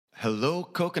Hello,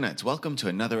 coconuts. Welcome to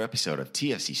another episode of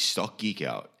TFC Stock Geek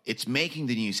Out. It's making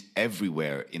the news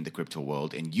everywhere in the crypto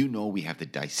world, and you know we have to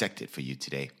dissect it for you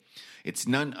today. It's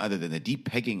none other than the deep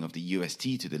pegging of the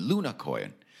UST to the Luna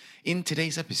coin. In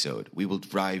today's episode, we will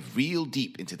dive real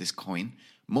deep into this coin.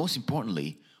 Most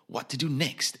importantly, what to do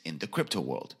next in the crypto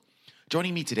world.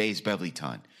 Joining me today is Beverly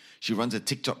Tan. She runs a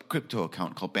TikTok crypto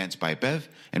account called Bands by Bev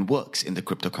and works in the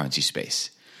cryptocurrency space.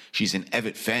 She's an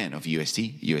avid fan of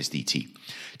USDT.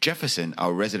 Jefferson,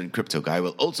 our resident crypto guy,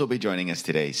 will also be joining us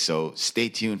today, so stay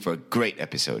tuned for a great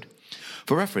episode.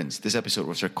 For reference, this episode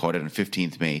was recorded on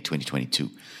 15th May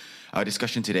 2022. Our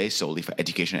discussion today is solely for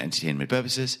education and entertainment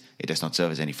purposes. It does not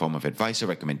serve as any form of advice or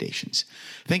recommendations.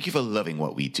 Thank you for loving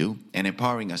what we do and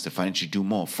empowering us to financially do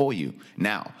more for you.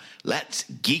 Now, let's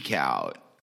geek out.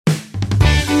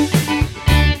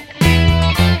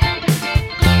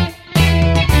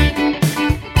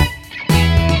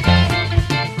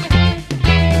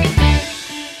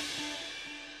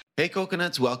 Hey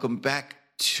coconuts, welcome back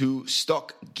to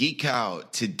Stock Geek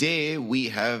Out. Today we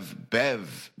have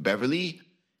Beverly,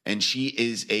 and she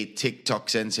is a TikTok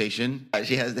sensation.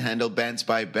 She has the handle Bands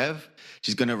by Bev.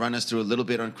 She's going to run us through a little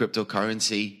bit on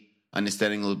cryptocurrency,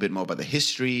 understanding a little bit more about the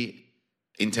history,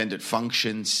 intended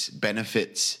functions,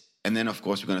 benefits, and then of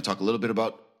course we're going to talk a little bit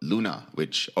about Luna,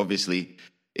 which obviously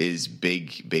is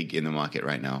big in the market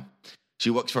right now.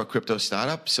 She works for a crypto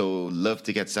startup, so love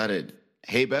to get started.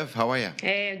 Hey Bev, how are you?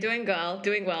 Hey, I'm doing well.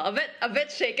 A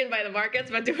bit shaken by the markets,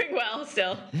 but doing well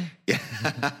still. Yeah.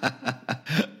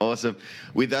 Awesome.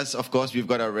 With us, of course, we've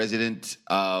got our resident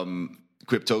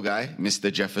crypto guy,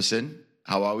 Mr. Jefferson.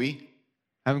 How are we?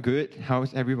 I'm good.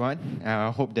 How's everyone? I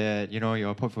hope that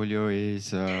your portfolio is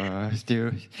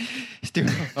still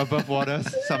above water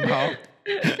somehow.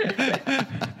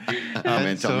 Oh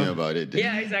man, tell me about it.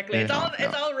 Yeah, exactly. It's all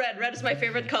red. Red is my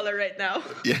favorite color right now.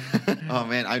 Yeah. Oh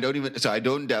man, I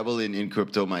don't dabble in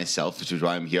crypto myself, which is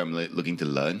why I'm here. I'm looking to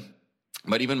learn.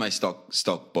 But even my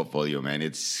stock portfolio, man,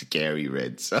 it's scary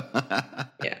red. So.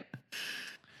 Yeah.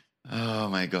 Oh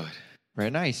my god.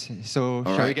 Very nice. So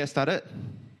shall we get started?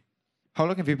 How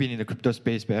long have you been in the crypto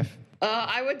space, Bev?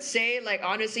 I would say,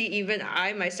 honestly, even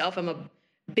I myself am a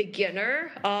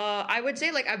beginner. I would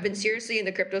say I've been seriously in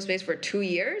the crypto space for 2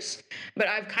 years, but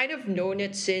I've kind of known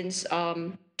it since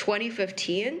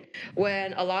 2015,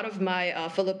 when a lot of my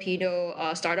Filipino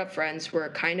startup friends were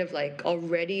kind of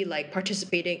already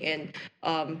participating in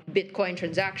Bitcoin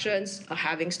transactions,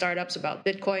 having startups about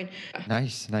Bitcoin.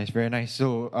 Nice, very nice.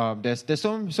 So there's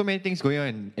so many things going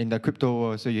on in the crypto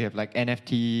world. So you have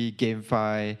NFT,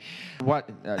 GameFi.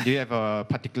 What do you have a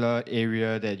particular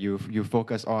area that you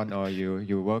focus on or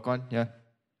you work on? Yeah.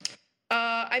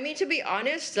 To be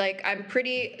honest, I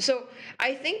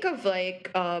think of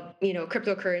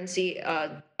cryptocurrency,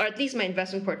 or at least my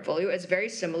investment portfolio, is very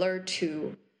similar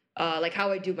to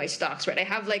how I do my stocks, right? I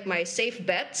have my safe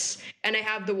bets, and I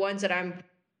have the ones that I'm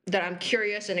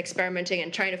curious and experimenting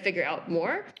and trying to figure out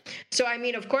more. So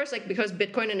of course, because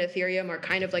Bitcoin and Ethereum are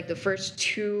kind of the first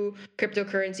two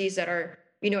cryptocurrencies that are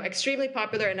extremely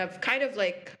popular and have kind of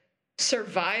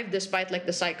survive despite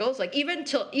the cycles, even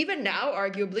now,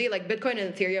 arguably, Bitcoin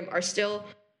and Ethereum are still,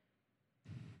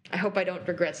 I hope I don't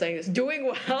regret saying this, doing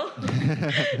well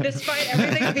despite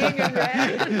everything being in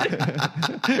red.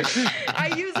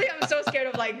 I usually am so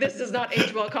scared of this does not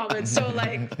age well comments. So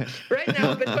right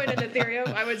now, Bitcoin and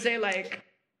Ethereum, I would say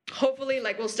hopefully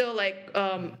we'll still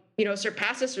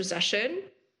surpass this recession,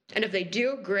 and if they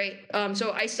do, great.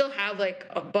 So I still have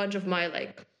a bunch of my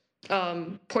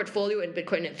portfolio in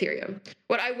Bitcoin and Ethereum.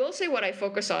 What I will say, what I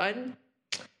focus on,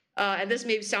 and this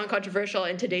may sound controversial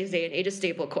in today's day and age, is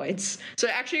stable coins. So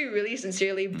I actually really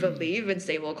sincerely believe in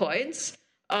stable coins.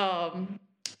 To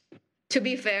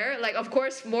be fair, of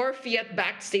course, more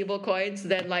fiat-backed stable coins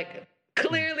than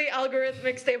clearly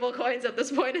algorithmic stable coins at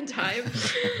this point in time.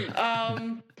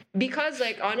 Because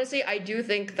honestly, I do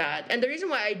think that, and the reason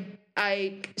why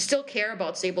I still care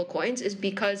about stable coins is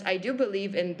because I do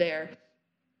believe in their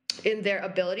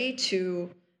ability to,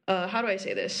 how do I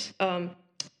say this?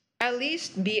 At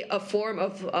least be a form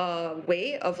of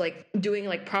way of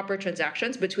doing proper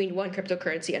transactions between one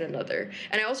cryptocurrency and another.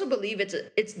 And I also believe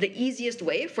it's the easiest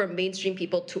way for mainstream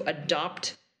people to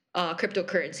adopt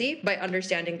cryptocurrency by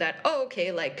understanding that,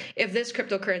 if this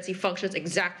cryptocurrency functions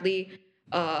exactly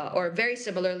or very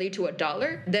similarly to a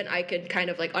dollar, then I can kind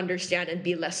of understand and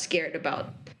be less scared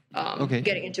about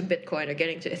getting into Bitcoin or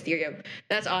getting to Ethereum.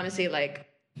 That's honestly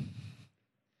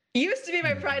used to be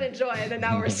my pride and joy, and then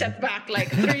now we're set back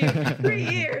 3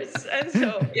 years, and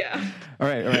so yeah. All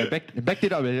right. Back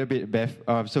it up a little bit, Beth.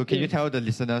 So can you tell the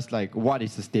listeners what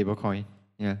is a stable coin?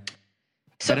 Yeah.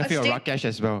 So benefit of Rakesh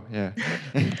as well. Yeah.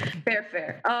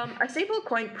 fair. A stable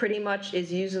coin pretty much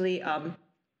is usually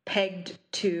pegged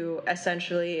to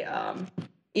essentially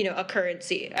a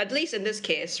currency. At least in this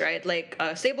case, right? Like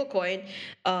a stable coin,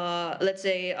 let's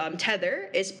say Tether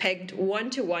is pegged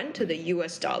 1-to-1 to the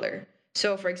US dollar.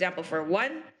 So for example, for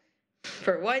one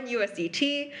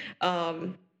USDT,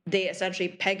 they essentially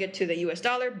peg it to the US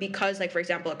dollar because, like, for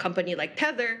example, a company like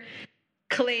Tether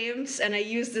claims, and I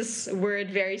use this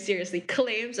word very seriously,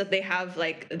 claims that they have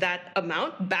like that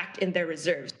amount backed in their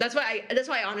reserves. That's why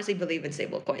I honestly believe in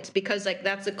stable coins, because like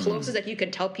that's the closest that you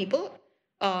can tell people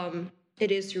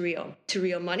it is to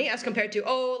real money, as compared to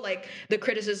like the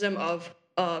criticism of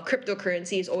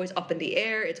cryptocurrency is always up in the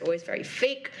air. It's always very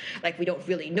fake. Like, we don't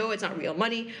really know. It's not real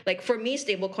money. Like, for me,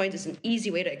 stable coins is an easy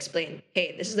way to explain,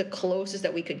 hey, this is the closest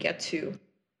that we could get to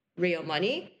real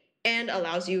money, and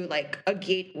allows you like a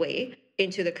gateway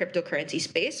into the cryptocurrency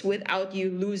space without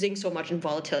you losing so much in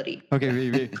volatility.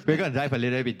 Okay, we're gonna dive a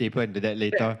little bit deeper into that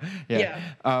later. Yeah.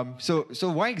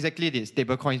 So why exactly did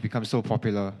stable coins become so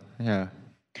popular?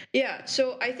 Yeah,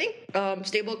 so I think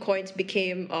stable coins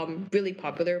became really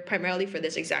popular primarily for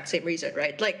this exact same reason,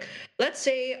 right? Like, let's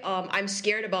say I'm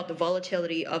scared about the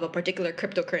volatility of a particular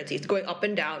cryptocurrency. It's going up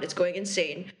and down. It's going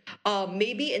insane.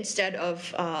 Maybe instead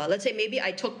of, let's say maybe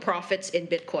I took profits in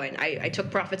Bitcoin. I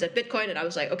took profits at Bitcoin and I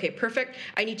was like, okay, perfect.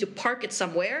 I need to park it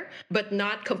somewhere, but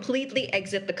not completely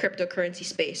exit the cryptocurrency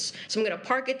space. So I'm going to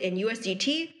park it in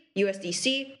USDT,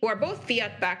 USDC, who are both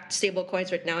fiat-backed stable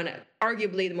coins right now, and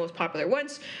arguably the most popular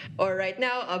ones, or right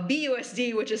now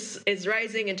BUSD, which is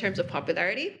rising in terms of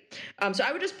popularity. So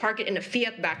I would just park it in a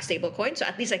fiat-backed stable coin, so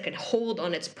at least I can hold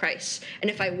on its price.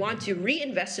 And if I want to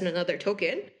reinvest in another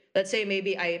token, let's say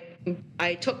maybe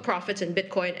I took profits in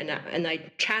Bitcoin and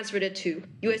I transferred it to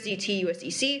USDT,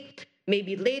 USDC.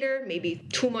 Maybe later, maybe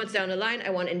 2 months down the line,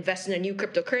 I want to invest in a new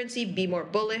cryptocurrency, be more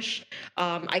bullish.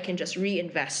 I can just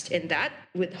reinvest in that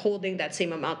with holding that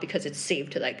same amount because it's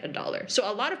saved to like $1. So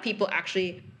a lot of people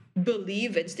actually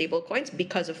believe in stable coins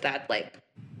because of that, like,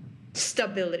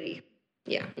 stability.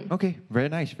 Yeah. Okay, very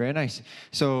nice.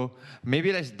 So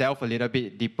maybe let's delve a little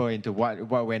bit deeper into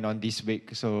what went on this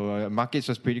week. So markets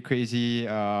was pretty crazy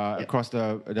across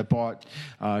the board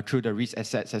through the risk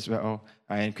assets as well,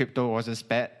 and crypto wasn't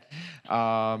spared.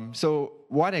 So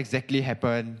what exactly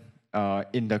happened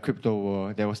in the crypto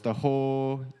world? There was the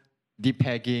whole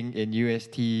depegging in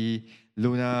UST,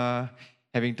 Luna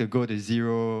having to go to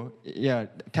zero. Yeah,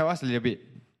 tell us a little bit.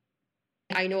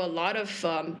 I know a lot of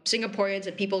Singaporeans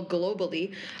and people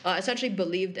globally essentially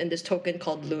believed in this token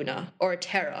called Luna, or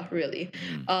Terra, really.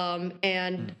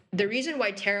 And the reason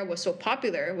why Terra was so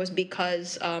popular was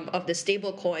because of the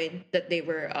stable coin that they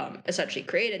were essentially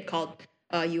created called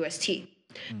UST.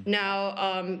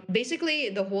 Now, basically,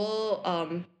 the whole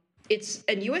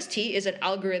UST is an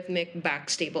algorithmic backed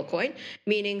stable coin,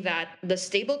 meaning that the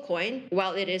stable coin,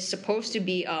 while it is supposed to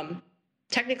be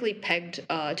technically pegged to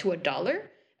 $1,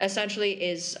 essentially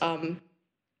is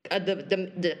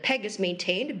the peg is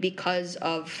maintained because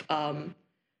of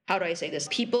how do I say this?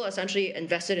 People essentially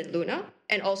invested in Luna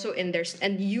and also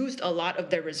and used a lot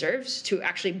of their reserves to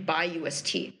actually buy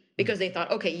UST, because they thought,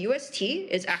 okay, UST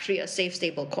is actually a safe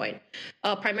stable coin.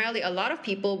 Primarily, a lot of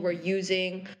people were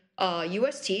using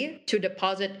UST to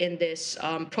deposit in this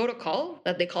protocol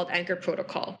that they called Anchor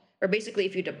Protocol. Or basically,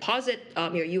 if you deposit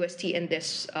your UST in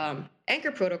this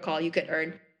Anchor Protocol, you could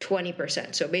earn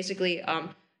 20%. So basically,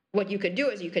 what you could do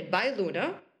is you could buy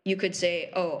Luna. You could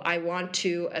say, oh, I want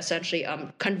to essentially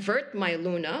convert my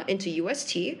Luna into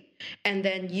UST, and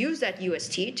then use that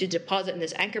UST to deposit in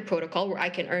this Anchor Protocol where I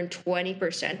can earn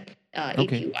 20%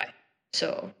 APY.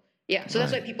 So yeah, so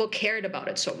that's why people cared about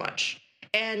it so much.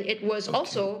 And it was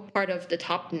also part of the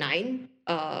top 9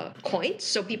 coins.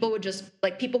 So people would just,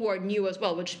 like, people who are new as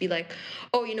well would just be like,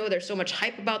 oh, there's so much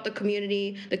hype about the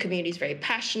community. The community is very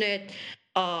passionate.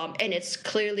 And it's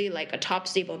clearly like a top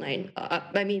top 9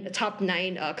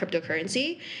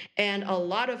 cryptocurrency. And a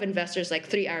lot of investors like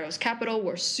Three Arrows Capital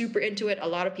were super into it. A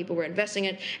lot of people were investing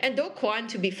in it. And Do Kwon,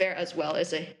 to be fair as well,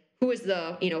 who is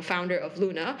the founder of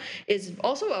Luna, is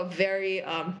also a very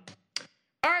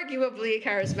arguably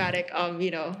charismatic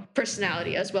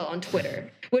personality as well on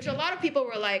Twitter, which a lot of people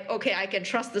were like, okay, I can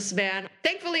trust this man.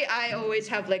 Thankfully, I always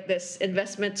have like this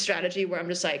investment strategy where I'm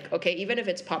just like, okay, even if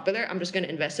it's popular, I'm just going to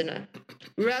invest in a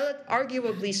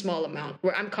arguably small amount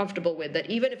where I'm comfortable with that.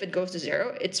 Even if it goes to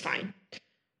zero, it's fine.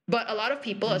 But a lot of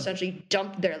people essentially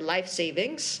dumped their life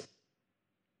savings,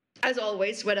 as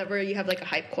always, whenever you have like a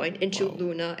hype coin, into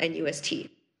Luna and UST.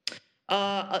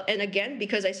 And again,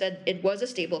 because I said it was a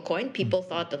stable coin, people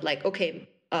thought that, like, okay,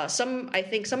 I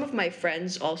think some of my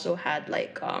friends also had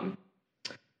like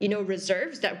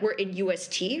reserves that were in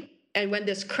UST. And when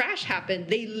this crash happened,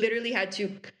 they literally had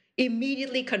to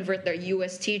immediately convert their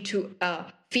UST to a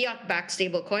fiat-backed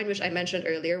stablecoin, which I mentioned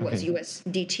earlier was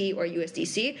USDT or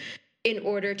USDC, in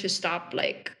order to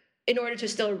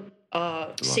still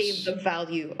save the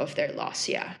value of their loss.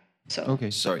 Yeah. So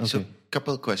So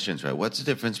couple of questions, right? What's the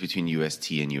difference between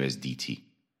UST and USDT?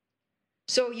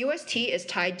 So UST is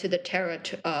tied to the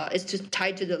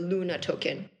tied to the Luna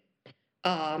token.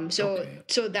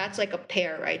 So that's like a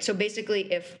pair, right? So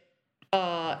basically, if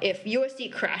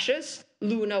USD crashes,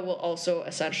 Luna will also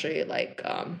essentially like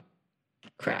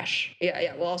crash.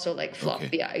 Yeah, will also like flop.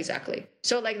 Okay. Yeah, exactly.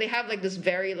 So like they have like this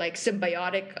very like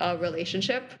symbiotic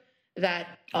relationship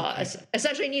that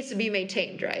essentially needs to be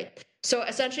maintained, right? So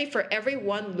essentially, for every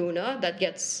one Luna that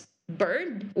gets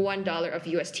burned, $1 of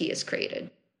UST is created.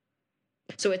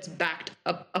 So it's backed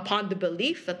up upon the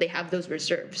belief that they have those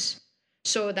reserves.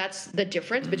 So that's the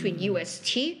difference between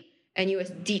UST and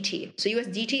USDT. So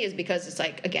USDT is because it's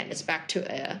like, again, it's back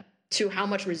to how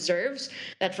much reserves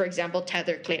that, for example,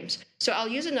 Tether claims. So I'll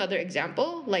use another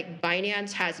example, like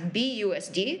Binance has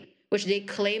BUSD, which they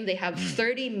claim they have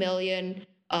 30 million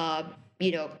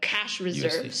cash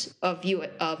reserves of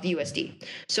USD.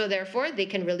 So therefore, they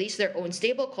can release their own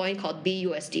stable coin called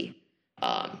BUSD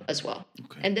as well.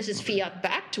 And this is fiat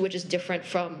backed, which is different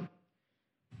from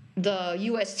the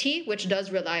UST, which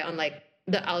does rely on like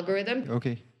the algorithm.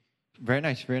 Okay. Very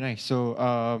nice, very nice. So,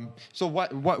 so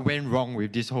what went wrong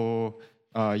with this whole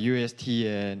UST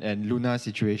and Luna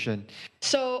situation?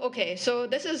 So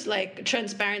this is like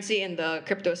transparency in the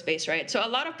crypto space, right? So a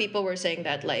lot of people were saying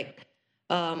that like,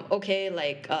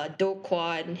 Do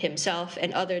Kwon himself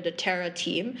and the Terra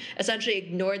team essentially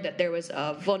ignored that there was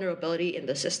a vulnerability in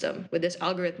the system with this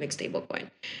algorithmic stablecoin.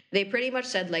 They pretty much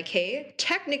said like, hey,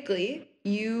 technically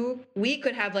we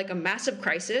could have like a massive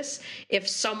crisis if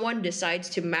someone decides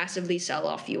to massively sell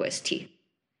off UST.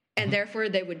 And therefore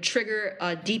they would trigger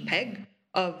a depeg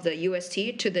of the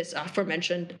UST to this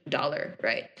aforementioned dollar,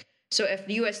 right? So if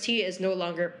UST is no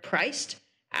longer priced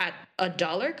at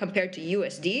 $1 compared to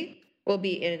USD, will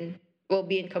be in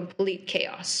complete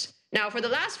chaos. Now, for the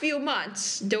last few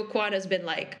months, Do Kwon has been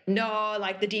like, no,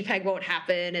 like the depeg won't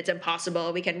happen. It's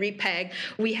impossible. We can repeg.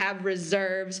 We have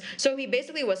reserves. So he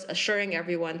basically was assuring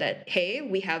everyone that, hey,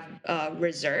 we have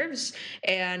reserves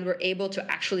and we're able to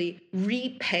actually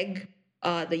repeg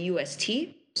the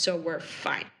UST. So we're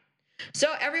fine.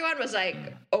 So everyone was like,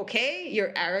 okay,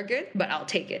 you're arrogant, but I'll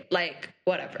take it. Like,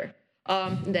 whatever.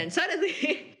 Then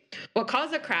suddenly... What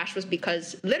caused the crash was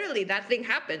because literally that thing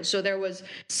happened. So there was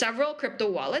several crypto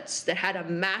wallets that had a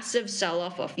massive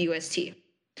sell-off of UST.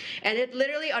 And it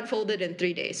literally unfolded in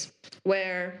 3 days,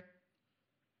 where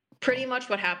pretty much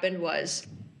what happened was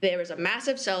there was a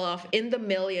massive sell-off in the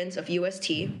millions of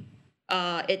UST.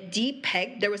 It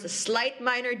depegged. There was a slight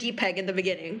minor depeg in the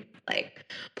beginning,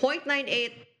 like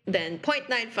 0.98, then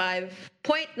 0.95,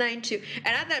 0.92.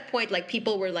 And at that point, like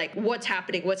people were like, what's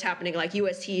happening? Like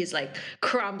UST is like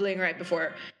crumbling right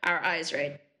before our eyes,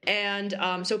 right? And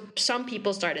so some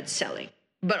people started selling,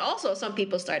 but also some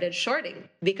people started shorting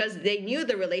because they knew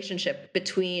the relationship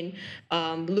between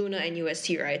Luna and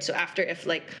UST, right? So after, if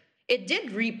like it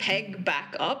did repeg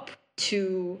back up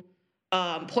to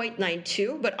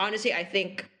 0.92, but honestly, I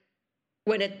think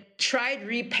when it tried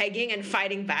repegging and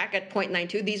fighting back at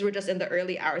 0.92, these were just in the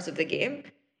early hours of the game.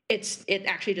 It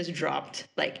actually just dropped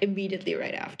like immediately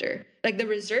right after. Like the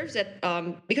reserves that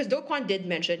because Do Kwon did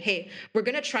mention, hey, we're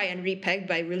gonna try and repeg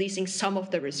by releasing some of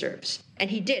the reserves, and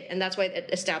he did, and that's why it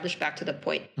established back to the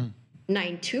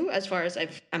 0.92 as far as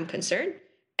I'm concerned.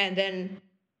 And then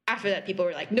after that, people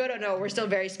were like, no, we're still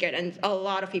very scared, and a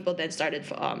lot of people then started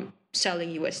selling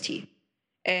UST,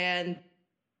 and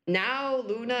now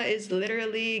Luna is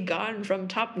literally gone from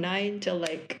top 9 to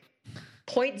like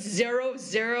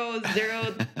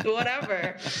 0.000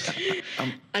 whatever.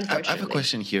 Unfortunately. I have a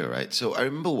question here, right? So I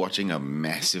remember watching a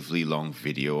massively long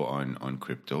video on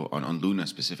crypto, on Luna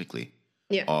specifically.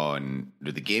 Yeah. On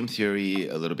the game theory,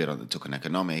 a little bit on the token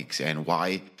economics, and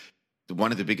why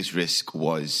one of the biggest risks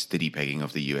was the depegging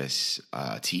of the UST,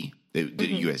 the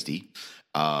USD.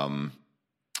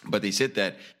 But they said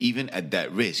that even at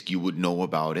that risk, you would know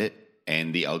about it,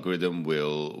 and the algorithm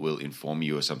will inform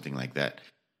you or something like that.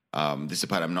 This is the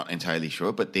part I'm not entirely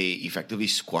sure, but they effectively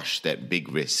squashed that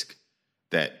big risk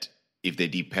that if they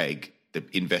depeg, the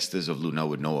investors of Luna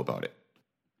would know about it.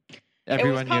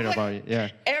 Everyone knew about it, yeah.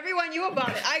 Everyone knew about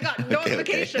it. I got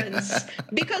notifications.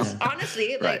 Because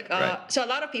honestly, like, so a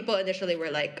lot of people initially were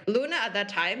like, Luna at that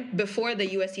time, before the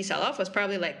USD sell-off, was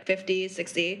probably like 50,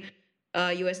 60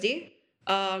 USD.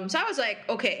 So I was like,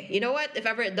 okay, you know what? If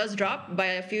ever it does drop by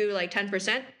a few like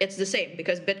 10%, it's the same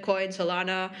because Bitcoin,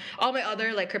 Solana, all my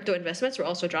other like crypto investments were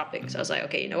also dropping. So I was like,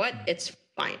 okay, you know what? It's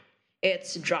fine.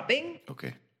 It's dropping.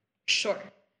 Okay. Sure.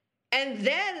 And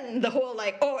then the whole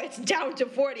like, oh, it's down to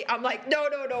 40. I'm like, no,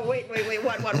 wait,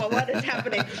 what is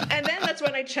happening? And then that's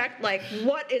when I checked like,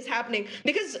 what is happening?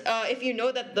 Because if you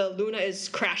know that the Luna is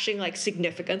crashing like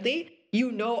significantly,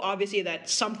 you know obviously that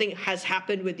something has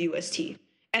happened with UST.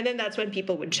 And then that's when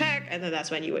people would check, and then that's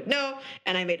when you would know.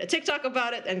 And I made a TikTok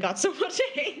about it and got so much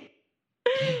hate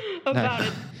about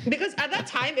it. Because at that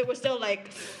time, it was still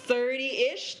like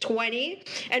 30-ish, 20.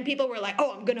 And people were like,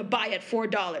 oh, I'm going to buy at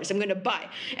 $4. I'm going to buy.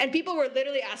 And people were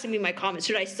literally asking me in my comments,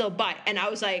 should I still buy? And I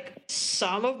was like,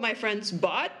 some of my friends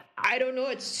bought. I don't know.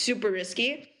 It's super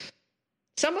risky.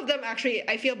 Some of them actually,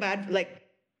 I feel bad. Like,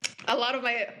 a lot of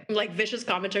my like vicious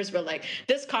commenters were like,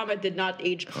 this comment did not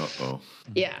age.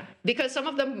 Yeah, because some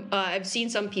of them, I've seen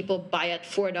some people buy at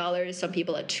 $4, some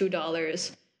people at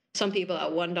 $2, some people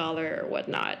at $1 or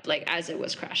whatnot, like as it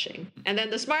was crashing. And then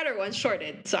the smarter ones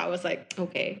shorted. So I was like,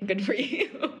 okay, good for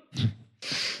you.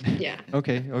 Yeah.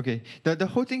 Okay. The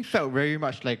whole thing felt very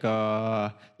much like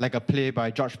a play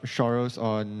by George Soros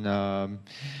on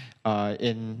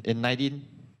in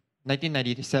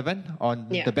 1997 on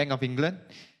the Bank of England.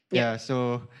 Yeah,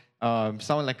 so sounds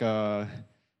like a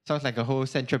whole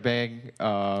central bank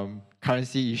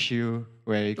currency issue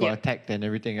where it got attacked and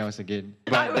everything else again.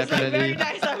 But it was definitely like,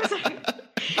 very nice. I was like,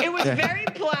 it was very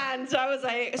planned. So I was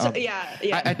like,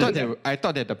 I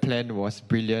thought that the plan was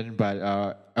brilliant, but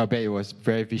I bet it was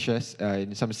very vicious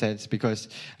in some sense because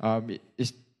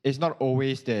it's not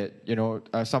always that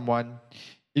someone.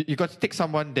 You got to take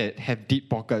someone that have deep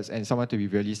pockets and someone to be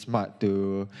really smart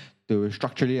to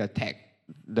structurally attack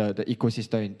the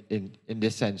ecosystem in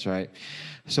this sense, right?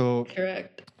 So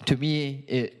correct. To me,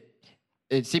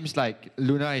 it seems like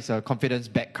Luna is a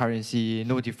confidence-backed currency,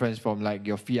 no difference from like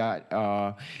your fiat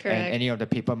and any of the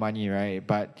paper money, right?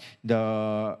 But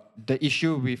the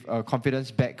issue with a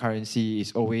confidence-backed currency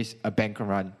is always a bank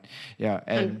run. Yeah,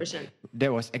 and 100%.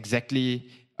 That was exactly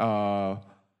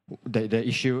the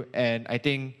issue, and I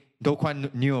think Do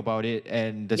Kwon knew about it,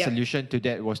 and the solution to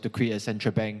that was to create a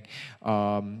central bank.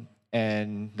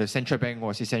 And the central bank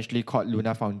was essentially called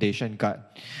Luna Foundation GUT.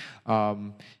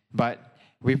 But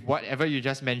with whatever you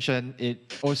just mentioned,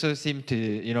 it also seemed to,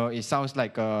 it sounds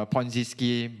like a Ponzi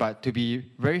scheme. But to be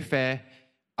very fair,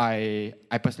 I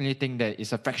personally think that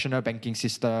it's a fractional banking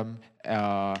system,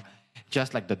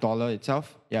 just like the dollar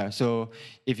itself. Yeah. So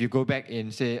if you go back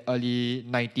in, say, early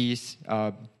 90s,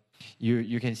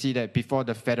 you can see that before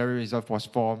the Federal Reserve was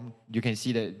formed, you can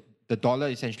see that the dollar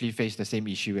essentially faced the same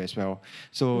issue as well.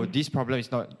 So this problem is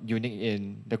not unique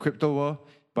in the crypto world,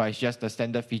 but it's just the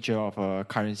standard feature of a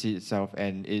currency itself,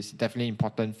 and it's definitely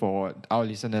important for our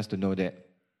listeners to know that.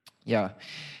 Yeah,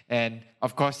 and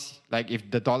of course, like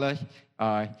if the dollar,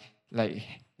 like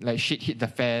shit hit the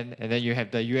fan, and then you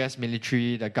have the U.S.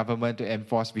 military, the government to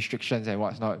enforce restrictions and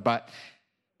whatnot. But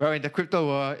well, in the crypto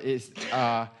world, it's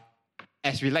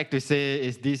as we like to say,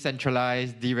 it's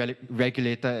decentralized,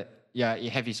 deregulated. Yeah,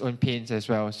 it have its own pains as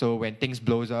well. So when things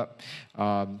blows up,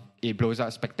 it blows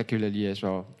up spectacularly as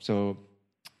well. So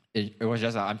it was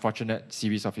just an unfortunate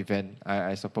series of events,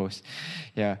 I suppose.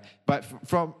 Yeah, but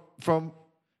from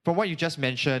what you just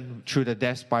mentioned through the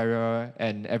death spiral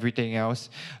and everything else,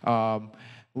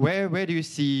 where do you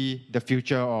see the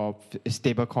future of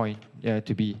stablecoin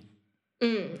to be?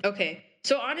 Okay.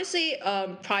 So honestly,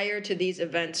 prior to these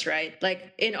events, right,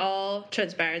 like in all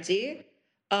transparency,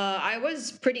 I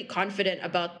was pretty confident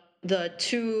about the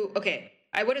two. Okay,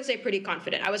 I wouldn't say pretty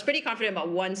confident. I was pretty confident about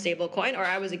one stablecoin, or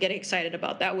I was getting excited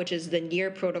about that, which is the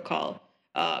Near protocol.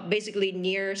 Basically,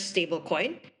 Near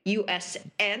stablecoin,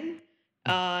 USN,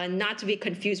 not to be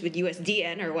confused with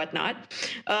USDN or whatnot.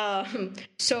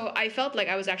 So I felt like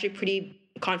I was actually pretty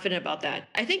confident about that.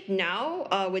 I think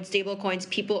now with stablecoins,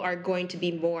 people are going to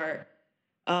be more.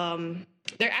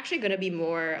 They're actually going to be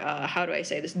more, how do I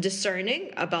say this,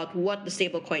 discerning about what the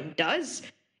stablecoin does.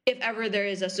 If ever there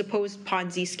is a supposed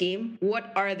Ponzi scheme,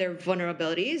 what are their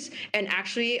vulnerabilities? And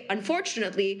actually,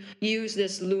 unfortunately, use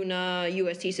this Luna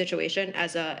UST situation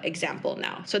as an example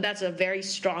now. So that's a very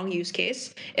strong use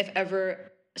case. If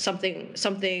ever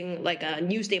something like a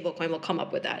new stablecoin will come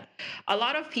up with that. A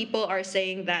lot of people are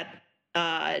saying that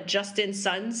Justin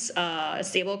Sun's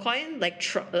stablecoin,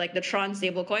 like the Tron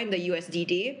stablecoin, the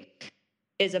USDD,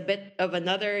 is a bit of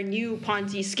another new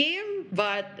Ponzi scheme,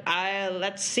 but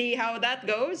let's see how that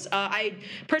goes. I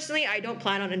personally don't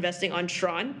plan on investing on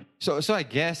Tron. So I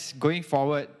guess going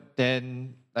forward,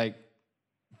 then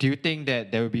do you think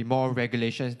that there will be more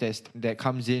regulations that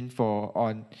comes in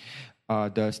on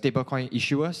the stablecoin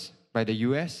issuers by the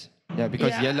US. Yeah,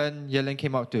 because Yeah. Yellen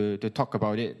came out to talk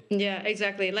about it. Yeah,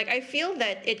 exactly. Like, I feel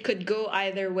that it could go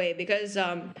either way because,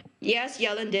 yes,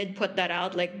 Yellen did put that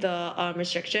out, like the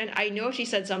restriction. I know she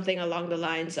said something along the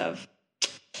lines of,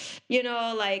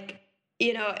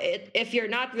 if you're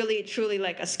not really truly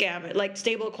like a scam, like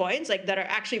stable coins, like that are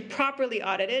actually properly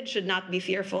audited, should not be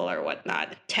fearful or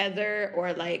whatnot. Tether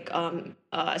or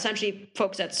essentially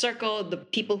folks at Circle, the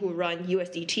people who run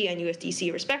USDT and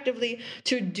USDC respectively,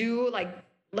 to do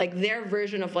like their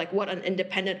version of like what an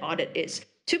independent audit is.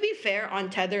 To be fair, on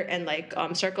Tether and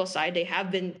Circle side, they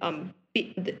have been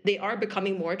they are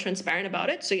becoming more transparent about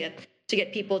it. So to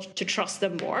get people to trust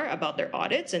them more about their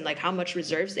audits and like how much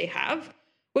reserves they have,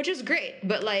 which is great.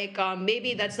 But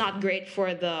maybe that's not great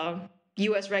for the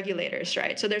US regulators,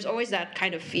 right? So there's always that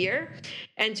kind of fear.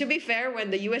 And to be fair, when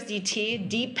the USDT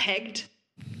depegged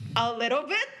a little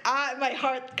bit, my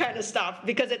heart kind of stopped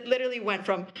because it literally went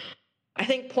from, I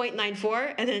think,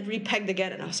 0.94 and then repegged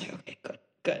again. And I was like, okay,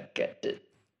 good.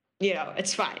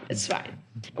 It's fine.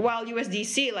 While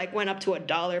USDC went up to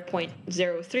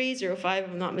 $1.0305, if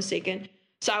I'm not mistaken.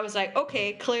 So I was like,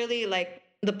 okay, clearly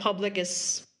the public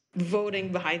is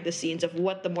voting behind the scenes of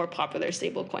what the more popular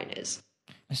stablecoin is.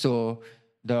 So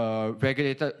the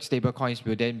regulated stablecoins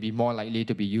will then be more likely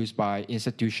to be used by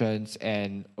institutions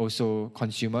and also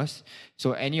consumers.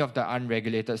 So any of the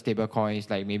unregulated stablecoins,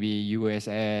 like maybe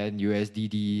USN,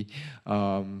 USDD,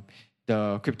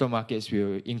 the crypto markets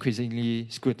will increasingly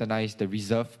scrutinize the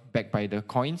reserve backed by the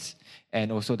coins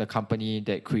and also the company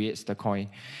that creates the coin.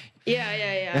 Yeah.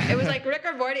 It was like Rick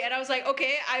or Morty, and I was like,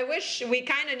 okay, I wish we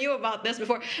kind of knew about this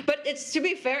before. But to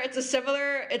be fair, it's a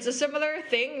similar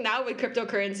thing now with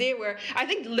cryptocurrency, where I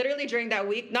think literally during that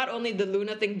week, not only the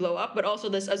Luna thing blow up, but also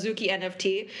this Azuki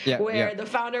NFT, where the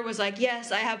founder was like,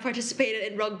 yes, I have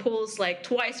participated in rug pulls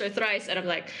twice or thrice, and I'm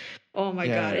like, oh my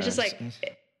god, it's just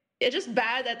it's just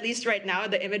bad, at least right now,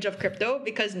 the image of crypto,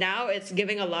 because now it's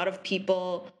giving a lot of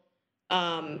people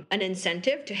an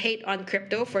incentive to hate on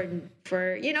crypto for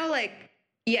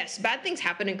yes, bad things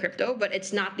happen in crypto, but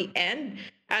it's not the end,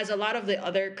 as a lot of the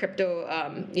other crypto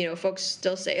folks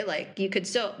still say.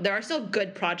 There are still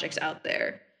good projects out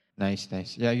there. Nice.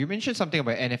 Yeah, you mentioned something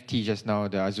about NFT just now,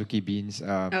 the Azuki beans.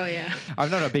 Oh yeah. I'm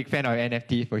not a big fan of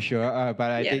NFT for sure, but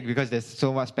I think because there's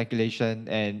so much speculation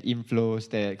and inflows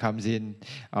that comes in,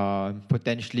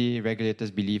 potentially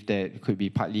regulators believe that it could be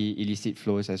partly illicit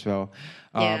flows as well.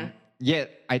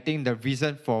 Yet, I think the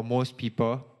reason for most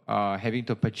people having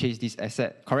to purchase this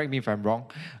asset, correct me if I'm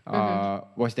wrong,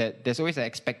 was that there's always an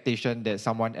expectation that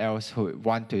someone else would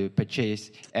want to purchase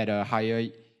at a higher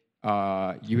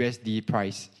USD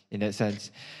price in that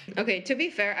sense. Okay, to be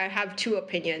fair, I have two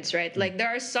opinions, right?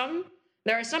 There are some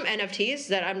NFTs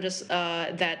that I'm just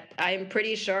that I'm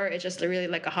pretty sure it's just really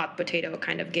like a hot potato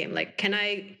kind of game. Can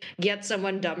I get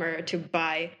someone dumber to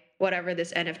buy whatever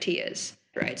this NFT is?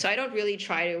 Right. So I don't really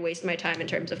try to waste my time in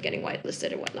terms of getting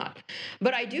whitelisted and whatnot.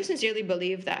 But I do sincerely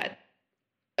believe that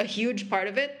a huge part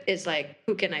of it is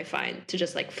who can I find to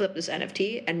just flip this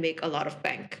NFT and make a lot of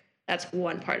bank? That's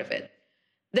one part of it.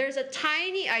 There's a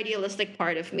tiny idealistic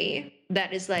part of me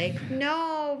that is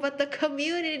no, but the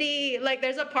community,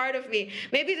 there's a part of me,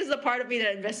 maybe this is a part of me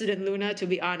that invested in Luna, to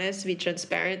be honest, to be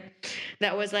transparent,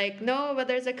 that was no, but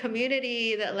there's a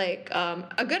community that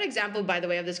a good example, by the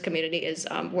way, of this community is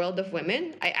World of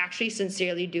Women. I actually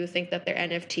sincerely do think that their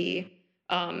NFT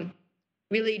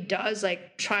really does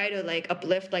try to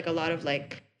uplift a lot of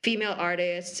female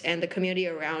artists, and the community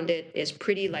around it is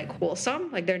pretty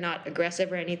wholesome. They're not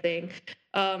aggressive or anything.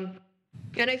 And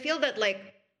I feel that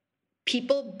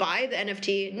people buy the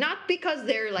NFT not because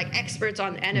they're experts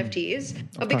on NFTs,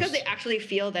 but because they actually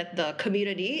feel that the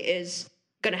community is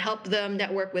going to help them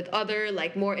network with other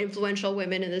more influential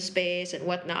women in the space and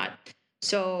whatnot.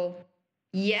 So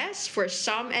yes, for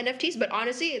some NFTs, but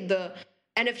honestly, the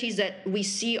NFTs that we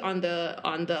see on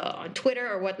Twitter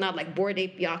or whatnot, like Bored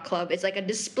Ape Yacht Club, it's a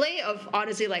display of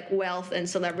honestly wealth and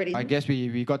celebrity. I guess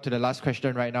we got to the last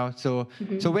question right now. So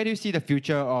where do you see the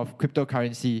future of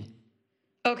cryptocurrency?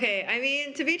 Okay, I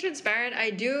mean, to be transparent,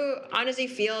 I do honestly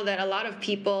feel that a lot of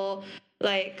people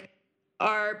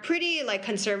are pretty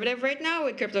conservative right now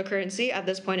with cryptocurrency at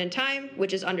this point in time,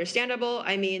 which is understandable.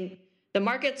 I mean, the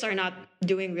markets are not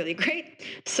doing really great,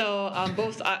 so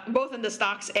both in the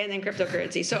stocks and in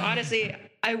cryptocurrency. So honestly,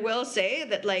 I will say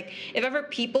that if ever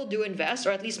people do invest,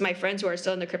 or at least my friends who are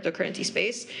still in the cryptocurrency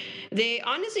space, they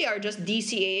honestly are just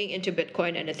DCAing into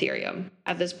Bitcoin and Ethereum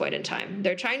at this point in time.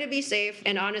 They're trying to be safe,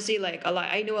 and honestly,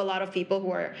 I know a lot of people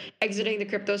who are exiting the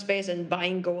crypto space and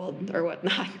buying gold or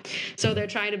whatnot. So they're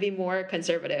trying to be more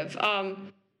conservative.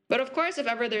 But of course, if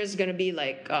ever there's going to be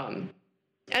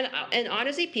And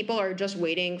honestly, people are just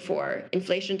waiting for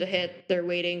inflation to hit. They're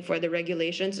waiting for the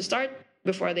regulations to start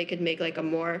before they could make like a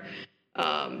more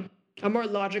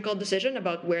logical decision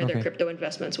about where their Okay. crypto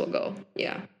investments will go.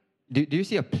 Yeah. Do you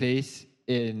see a place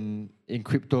in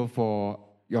crypto for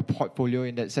your portfolio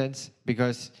in that sense?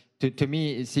 Because to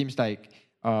me, it seems like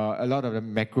a lot of the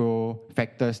macro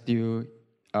factors still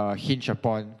hinge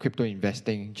upon crypto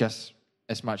investing just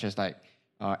as much as like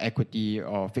equity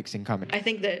or fixed income. I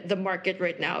think that the market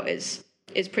right now is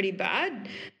pretty bad.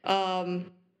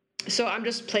 So I'm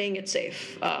just playing it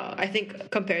safe. I think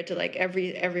compared to like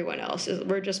everyone else,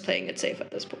 we're just playing it safe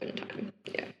at this point in time.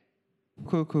 Yeah.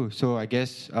 Cool. So I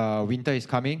guess winter is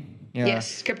coming. Yeah.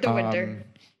 Yes, crypto winter.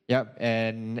 Yep,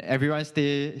 and everyone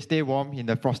stay warm in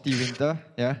the frosty winter.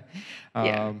 Yeah.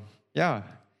 Yeah.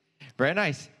 Very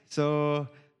nice. So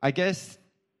I guess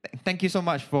thank you so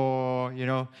much for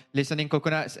listening,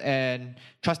 Coconuts, and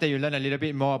trust that you learn a little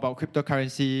bit more about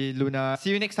cryptocurrency, Luna.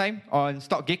 See you next time on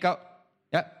Stock Geek Out.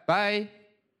 Yeah. Bye.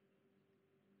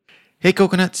 Hey,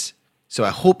 Coconuts. So I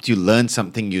hoped you learned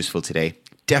something useful today.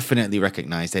 Definitely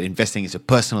recognize that investing is a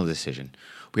personal decision.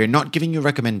 We are not giving you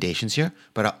recommendations here,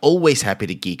 but are always happy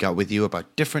to geek out with you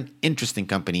about different interesting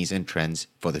companies and trends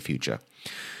for the future.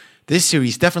 This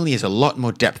series definitely has a lot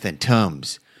more depth and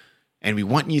terms, and we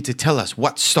want you to tell us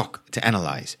what stock to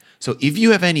analyze. So if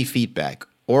you have any feedback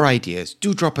or ideas,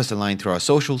 do drop us a line through our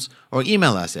socials or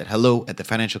email us at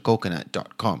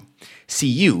hello@thefinancialcoconut.com. See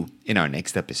you in our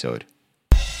next episode.